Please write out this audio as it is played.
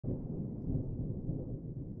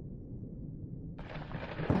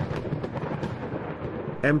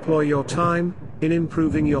Employ your time in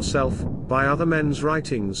improving yourself by other men's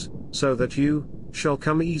writings, so that you shall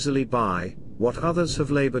come easily by what others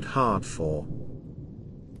have labored hard for.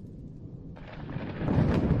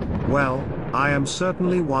 Well, I am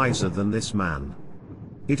certainly wiser than this man.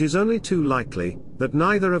 It is only too likely that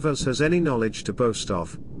neither of us has any knowledge to boast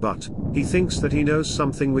of, but he thinks that he knows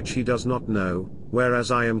something which he does not know,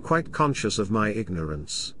 whereas I am quite conscious of my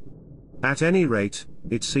ignorance. At any rate,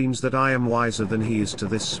 it seems that I am wiser than he is to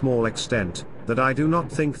this small extent, that I do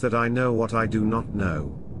not think that I know what I do not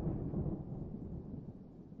know.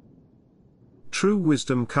 True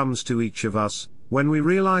wisdom comes to each of us when we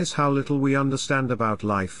realize how little we understand about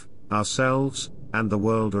life, ourselves, and the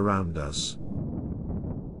world around us.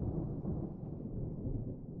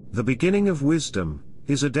 The beginning of wisdom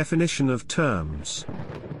is a definition of terms.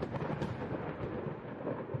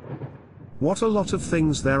 What a lot of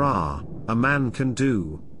things there are, a man can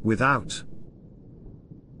do without.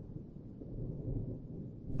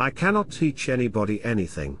 I cannot teach anybody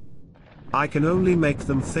anything. I can only make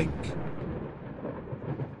them think.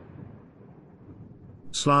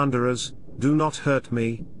 Slanderers do not hurt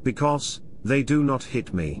me, because they do not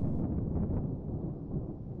hit me.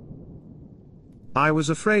 I was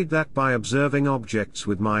afraid that by observing objects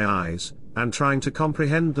with my eyes, and trying to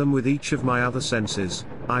comprehend them with each of my other senses,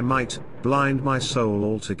 I might blind my soul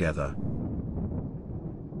altogether.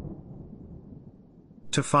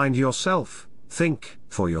 To find yourself, think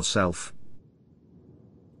for yourself.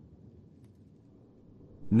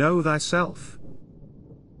 Know thyself.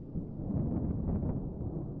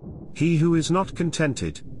 He who is not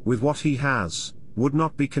contented with what he has, would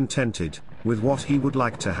not be contented with what he would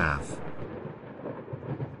like to have.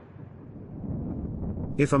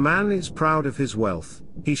 If a man is proud of his wealth,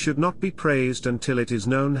 he should not be praised until it is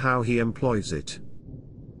known how he employs it.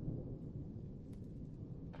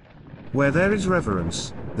 Where there is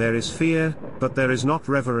reverence, there is fear, but there is not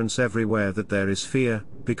reverence everywhere that there is fear,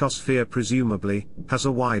 because fear presumably has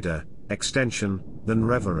a wider extension than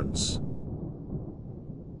reverence.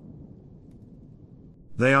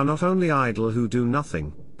 They are not only idle who do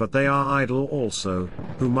nothing, but they are idle also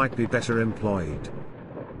who might be better employed.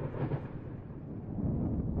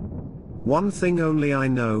 One thing only I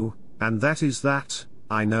know, and that is that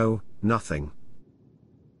I know nothing.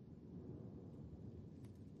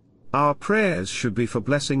 Our prayers should be for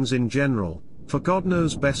blessings in general, for God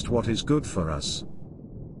knows best what is good for us.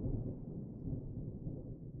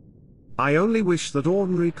 I only wish that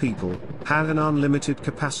ordinary people had an unlimited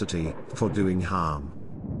capacity for doing harm.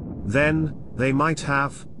 Then, they might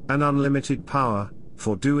have an unlimited power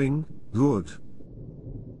for doing good.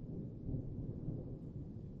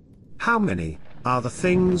 How many are the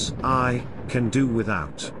things I can do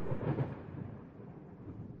without?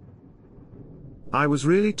 I was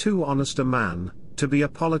really too honest a man to be a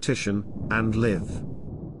politician and live.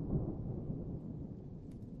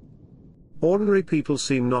 Ordinary people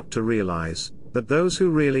seem not to realize that those who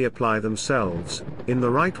really apply themselves in the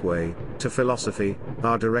right way to philosophy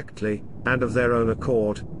are directly, and of their own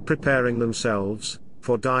accord, preparing themselves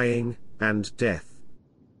for dying and death.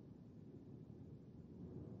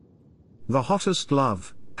 The hottest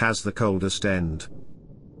love has the coldest end.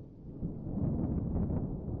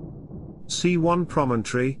 See one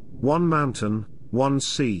promontory, one mountain, one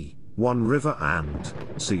sea, one river, and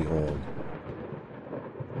see all.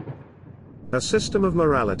 A system of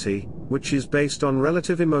morality, which is based on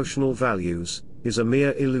relative emotional values, is a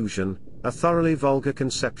mere illusion, a thoroughly vulgar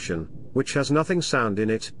conception, which has nothing sound in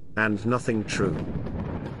it, and nothing true.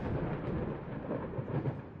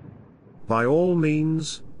 By all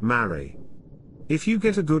means, marry. If you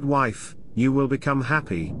get a good wife, you will become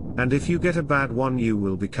happy, and if you get a bad one you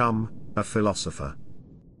will become a philosopher.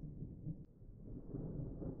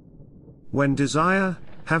 When desire,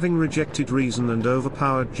 having rejected reason and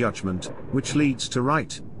overpowered judgment, which leads to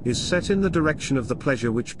right, is set in the direction of the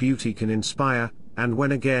pleasure which beauty can inspire, and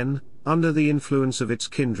when again, under the influence of its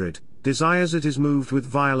kindred, desires it is moved with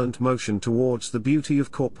violent motion towards the beauty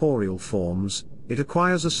of corporeal forms, it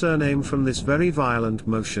acquires a surname from this very violent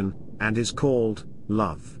motion, and is called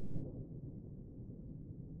love.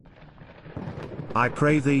 I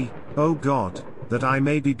pray thee, O God, that I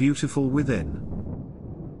may be beautiful within.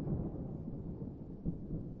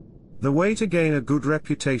 The way to gain a good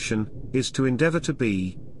reputation is to endeavor to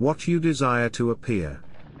be what you desire to appear.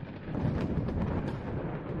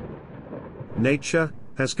 Nature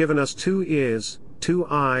has given us 2 ears, 2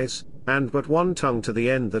 eyes, and but 1 tongue to the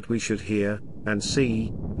end that we should hear and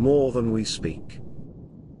see more than we speak.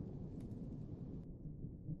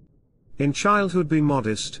 In childhood be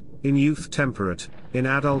modest, in youth temperate, in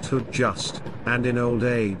adulthood just, and in old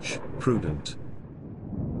age prudent.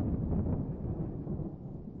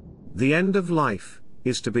 The end of life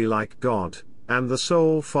is to be like God, and the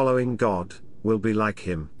soul following God will be like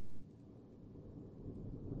him.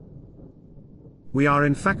 We are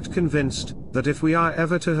in fact convinced that if we are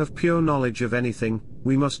ever to have pure knowledge of anything,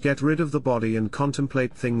 we must get rid of the body and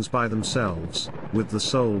contemplate things by themselves, with the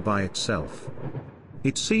soul by itself.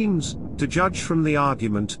 It seems, to judge from the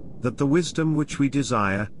argument, that the wisdom which we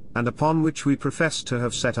desire, and upon which we profess to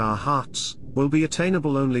have set our hearts, will be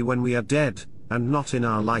attainable only when we are dead, and not in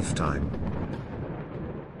our lifetime.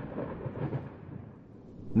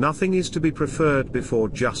 Nothing is to be preferred before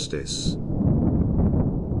justice.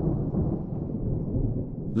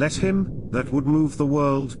 Let him that would move the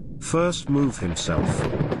world first move himself.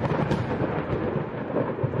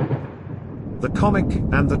 The comic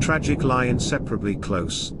and the tragic lie inseparably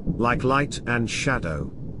close, like light and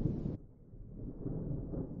shadow.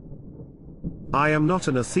 I am not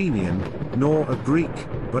an Athenian, nor a Greek,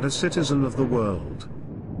 but a citizen of the world.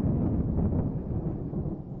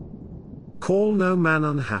 Call no man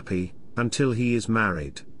unhappy, until he is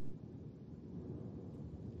married.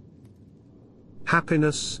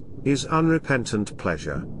 Happiness is unrepentant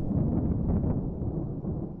pleasure.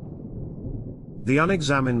 The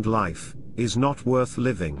unexamined life is not worth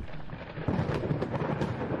living.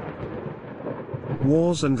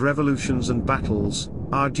 Wars and revolutions and battles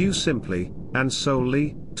are due simply, and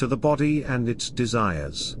solely, to the body and its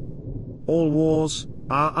desires. All wars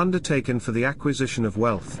are undertaken for the acquisition of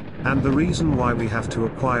wealth, and the reason why we have to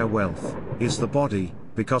acquire wealth is the body,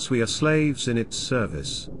 because we are slaves in its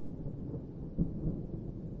service.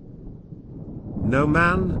 No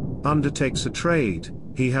man undertakes a trade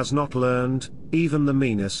he has not learned, even the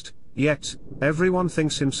meanest, yet everyone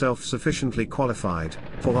thinks himself sufficiently qualified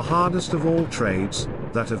for the hardest of all trades,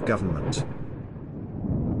 that of government.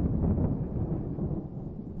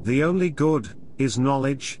 The only good is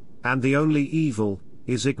knowledge, and the only evil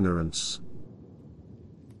is ignorance.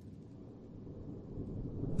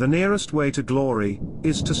 The nearest way to glory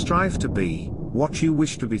is to strive to be what you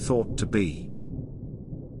wish to be thought to be.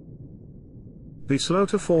 Be slow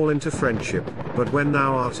to fall into friendship, but when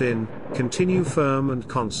thou art in, continue firm and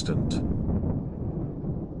constant.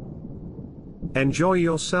 Enjoy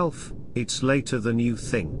yourself, it's later than you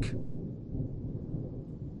think.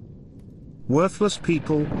 Worthless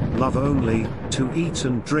people love only to eat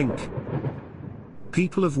and drink.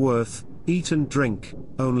 People of worth eat and drink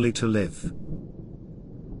only to live.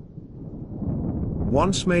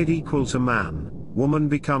 Once made equal to man, woman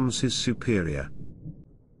becomes his superior.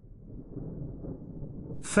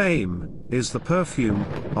 Fame is the perfume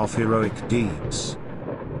of heroic deeds.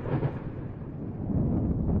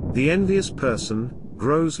 The envious person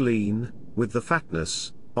grows lean with the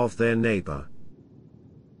fatness of their neighbor.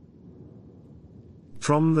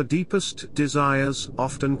 From the deepest desires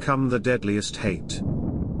often come the deadliest hate.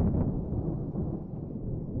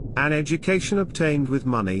 An education obtained with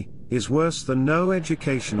money is worse than no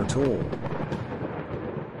education at all.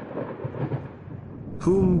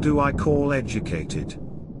 Whom do I call educated?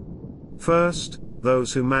 First,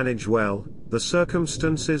 those who manage well the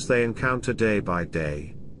circumstances they encounter day by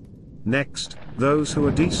day. Next, those who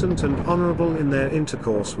are decent and honorable in their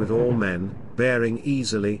intercourse with all men, bearing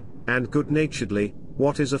easily and good-naturedly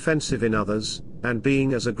what is offensive in others, and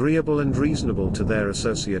being as agreeable and reasonable to their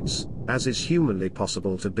associates as is humanly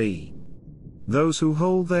possible to be. Those who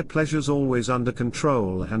hold their pleasures always under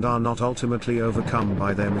control and are not ultimately overcome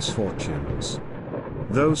by their misfortunes.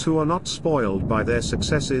 Those who are not spoiled by their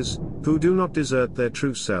successes, who do not desert their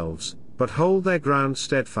true selves, but hold their ground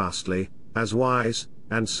steadfastly, as wise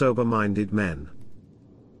and sober-minded men.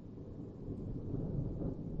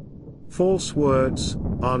 False words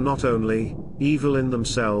are not only evil in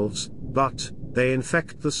themselves, but they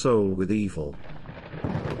infect the soul with evil.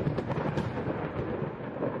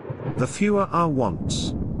 The fewer our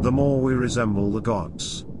wants, the more we resemble the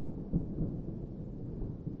gods.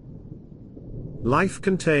 Life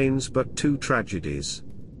contains but two tragedies.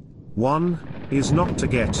 One is not to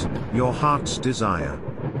get your heart's desire.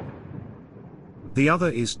 The other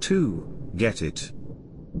is to get it.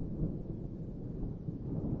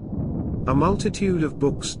 A multitude of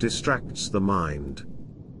books distracts the mind.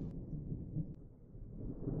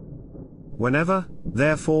 Whenever,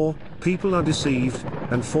 therefore, people are deceived,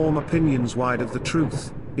 and form opinions wide of the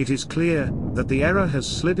truth, it is clear that the error has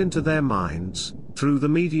slid into their minds, through the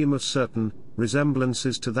medium of certain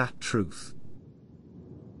resemblances to that truth.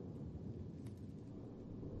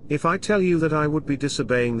 If I tell you that I would be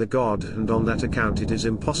disobeying the God and on that account it is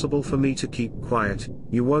impossible for me to keep quiet,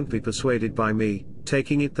 you won't be persuaded by me,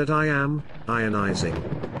 taking it that I am ionizing.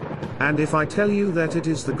 And if I tell you that it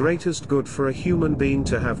is the greatest good for a human being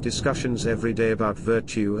to have discussions every day about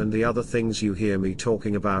virtue and the other things you hear me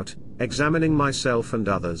talking about, examining myself and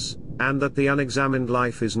others, and that the unexamined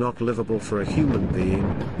life is not livable for a human being,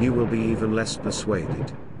 you will be even less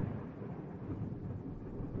persuaded.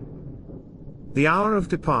 The hour of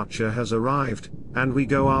departure has arrived, and we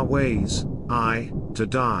go our ways, I, to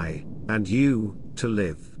die, and you, to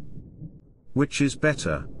live. Which is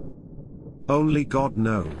better? Only God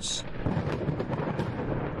knows.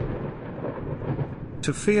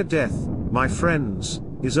 To fear death, my friends,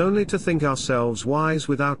 is only to think ourselves wise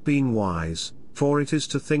without being wise, for it is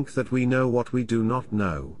to think that we know what we do not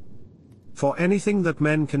know. For anything that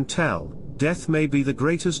men can tell, death may be the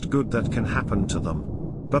greatest good that can happen to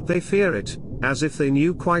them. But they fear it, as if they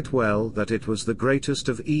knew quite well that it was the greatest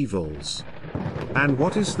of evils. And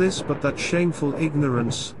what is this but that shameful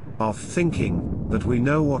ignorance, of thinking, that we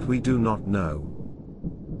know what we do not know?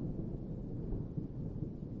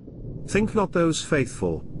 Think not those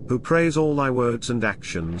faithful, who praise all thy words and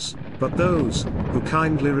actions, but those, who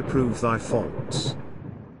kindly reprove thy faults.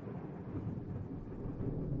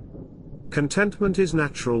 Contentment is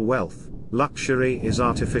natural wealth, luxury is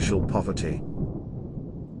artificial poverty.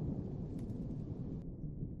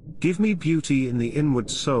 Give me beauty in the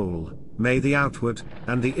inward soul, may the outward,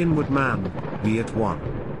 and the inward man, be at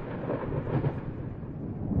one.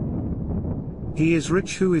 He is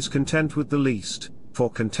rich who is content with the least, for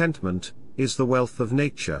contentment, is the wealth of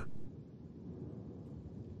nature.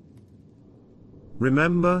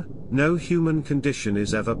 Remember, no human condition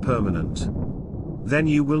is ever permanent. Then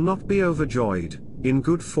you will not be overjoyed, in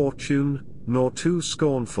good fortune, nor too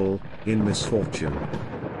scornful, in misfortune.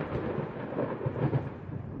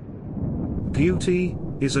 Beauty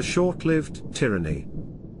is a short-lived tyranny.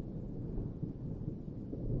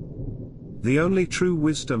 The only true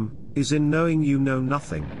wisdom is in knowing you know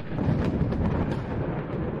nothing.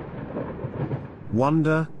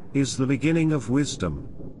 Wonder is the beginning of wisdom.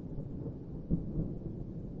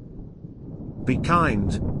 Be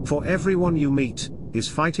kind, for everyone you meet is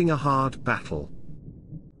fighting a hard battle.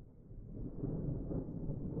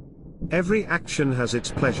 Every action has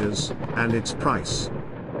its pleasures and its price.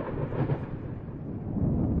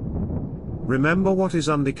 Remember, what is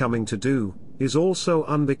unbecoming to do is also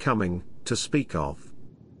unbecoming to speak of.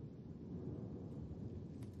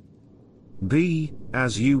 Be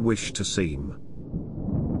as you wish to seem.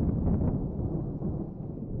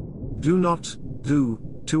 Do not do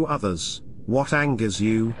to others what angers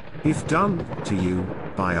you, if done to you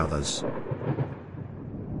by others.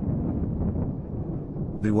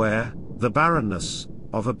 Beware the barrenness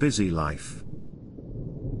of a busy life.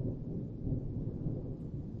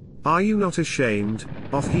 Are you not ashamed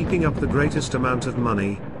of heaping up the greatest amount of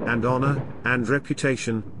money, and honor, and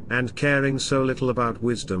reputation, and caring so little about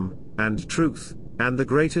wisdom, and truth, and the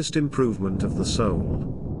greatest improvement of the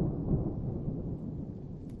soul?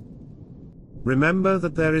 Remember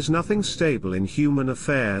that there is nothing stable in human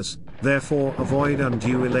affairs, therefore avoid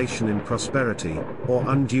undue elation in prosperity, or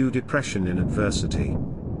undue depression in adversity.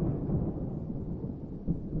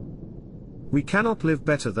 We cannot live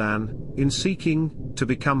better than, in seeking, to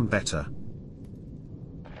become better.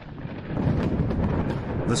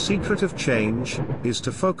 The secret of change, is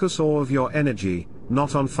to focus all of your energy,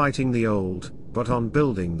 not on fighting the old, but on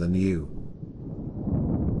building the new.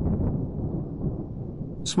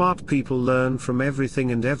 Smart people learn from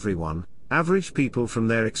everything and everyone, average people from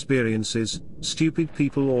their experiences, stupid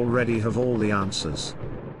people already have all the answers.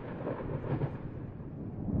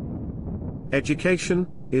 Education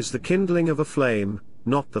is the kindling of a flame,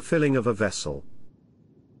 not the filling of a vessel.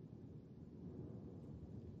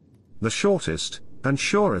 The shortest and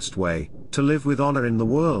surest way to live with honor in the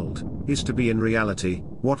world is to be in reality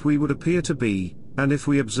what we would appear to be, and if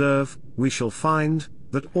we observe, we shall find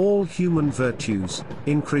that all human virtues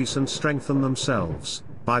increase and strengthen themselves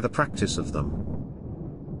by the practice of them.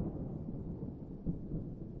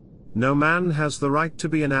 No man has the right to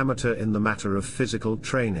be an amateur in the matter of physical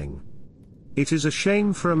training. It is a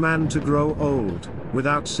shame for a man to grow old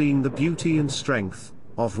without seeing the beauty and strength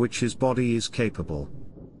of which his body is capable.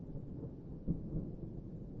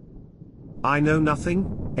 I know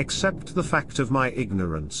nothing except the fact of my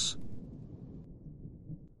ignorance.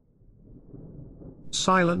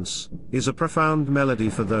 Silence is a profound melody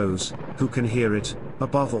for those who can hear it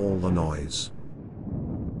above all the noise.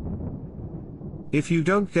 If you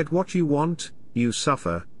don't get what you want, you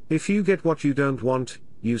suffer. If you get what you don't want,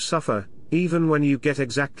 you suffer. Even when you get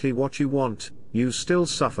exactly what you want, you still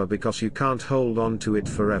suffer because you can't hold on to it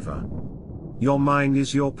forever. Your mind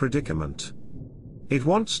is your predicament. It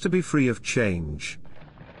wants to be free of change.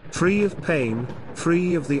 free of pain,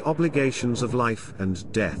 free of the obligations of life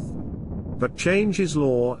and death. But change is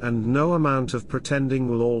law, and no amount of pretending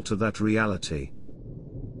will alter that reality.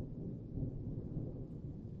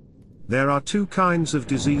 There are two kinds of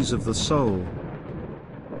disease of the soul: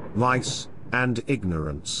 vice and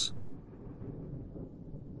ignorance.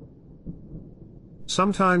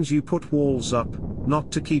 Sometimes you put walls up,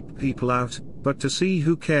 not to keep people out, but to see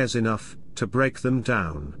who cares enough to break them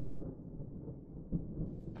down.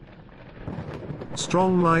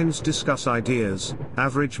 Strong minds discuss ideas,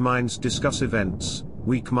 average minds discuss events,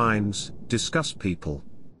 weak minds discuss people.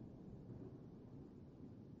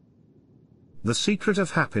 The secret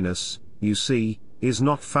of happiness, you see, is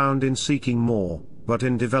not found in seeking more, but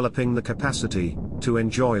in developing the capacity to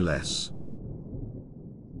enjoy less.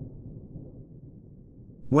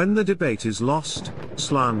 When the debate is lost,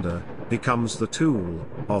 slander becomes the tool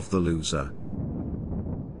of the loser.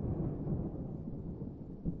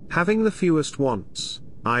 Having the fewest wants,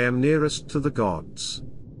 I am nearest to the gods.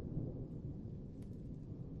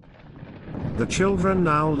 The children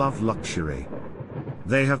now love luxury.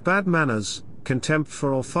 They have bad manners, contempt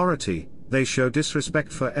for authority, they show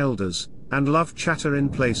disrespect for elders, and love chatter in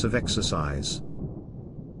place of exercise.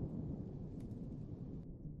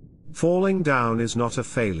 Falling down is not a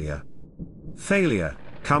failure. Failure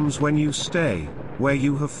comes when you stay where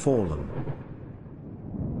you have fallen.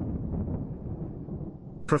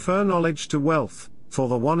 Prefer knowledge to wealth, for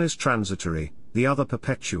the one is transitory, the other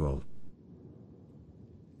perpetual.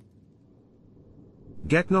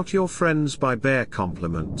 Get not your friends by bare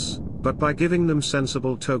compliments, but by giving them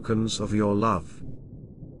sensible tokens of your love.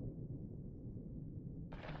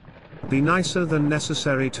 Be nicer than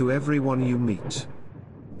necessary to everyone you meet.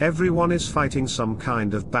 Everyone is fighting some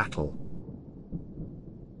kind of battle.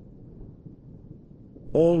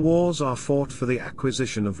 All wars are fought for the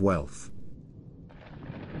acquisition of wealth.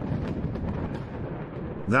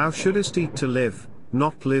 Thou shouldest eat to live,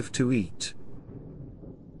 not live to eat.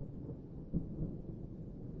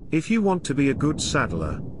 If you want to be a good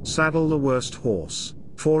saddler, saddle the worst horse,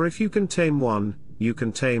 for if you can tame one, you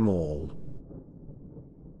can tame all.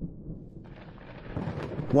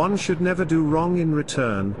 One should never do wrong in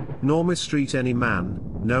return, nor mistreat any man,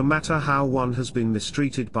 no matter how one has been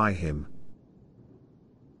mistreated by him.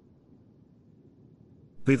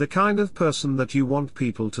 Be the kind of person that you want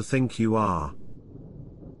people to think you are.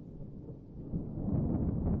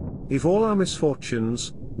 If all our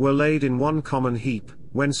misfortunes were laid in one common heap,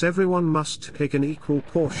 whence everyone must take an equal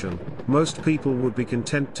portion, most people would be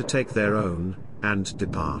content to take their own, and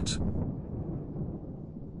depart.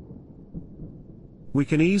 We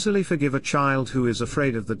can easily forgive a child who is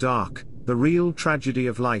afraid of the dark. The real tragedy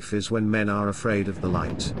of life is when men are afraid of the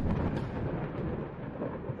light.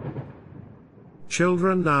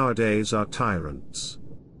 Children nowadays are tyrants.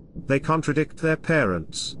 They contradict their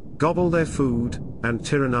parents, gobble their food, and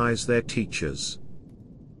tyrannize their teachers.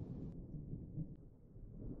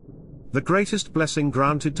 The greatest blessing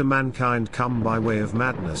granted to mankind come by way of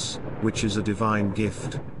madness, which is a divine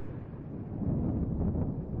gift.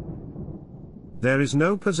 There is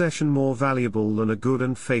no possession more valuable than a good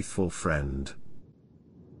and faithful friend.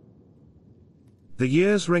 The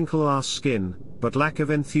years wrinkle our skin, but lack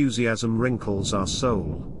of enthusiasm wrinkles our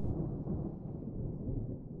soul.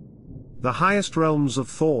 The highest realms of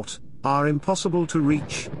thought are impossible to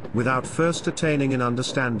reach without first attaining an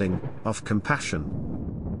understanding of compassion.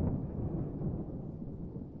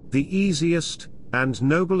 The easiest and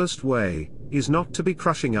noblest way is not to be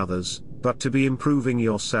crushing others, but to be improving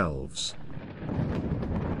yourselves.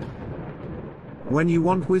 When you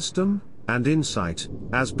want wisdom and insight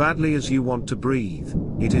as badly as you want to breathe,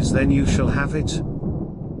 it is then you shall have it.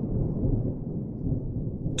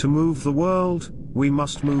 To move the world, we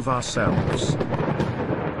must move ourselves.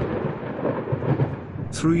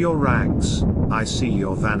 Through your rags, I see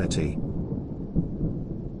your vanity.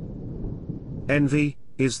 Envy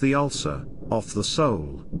is the ulcer of the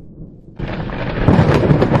soul.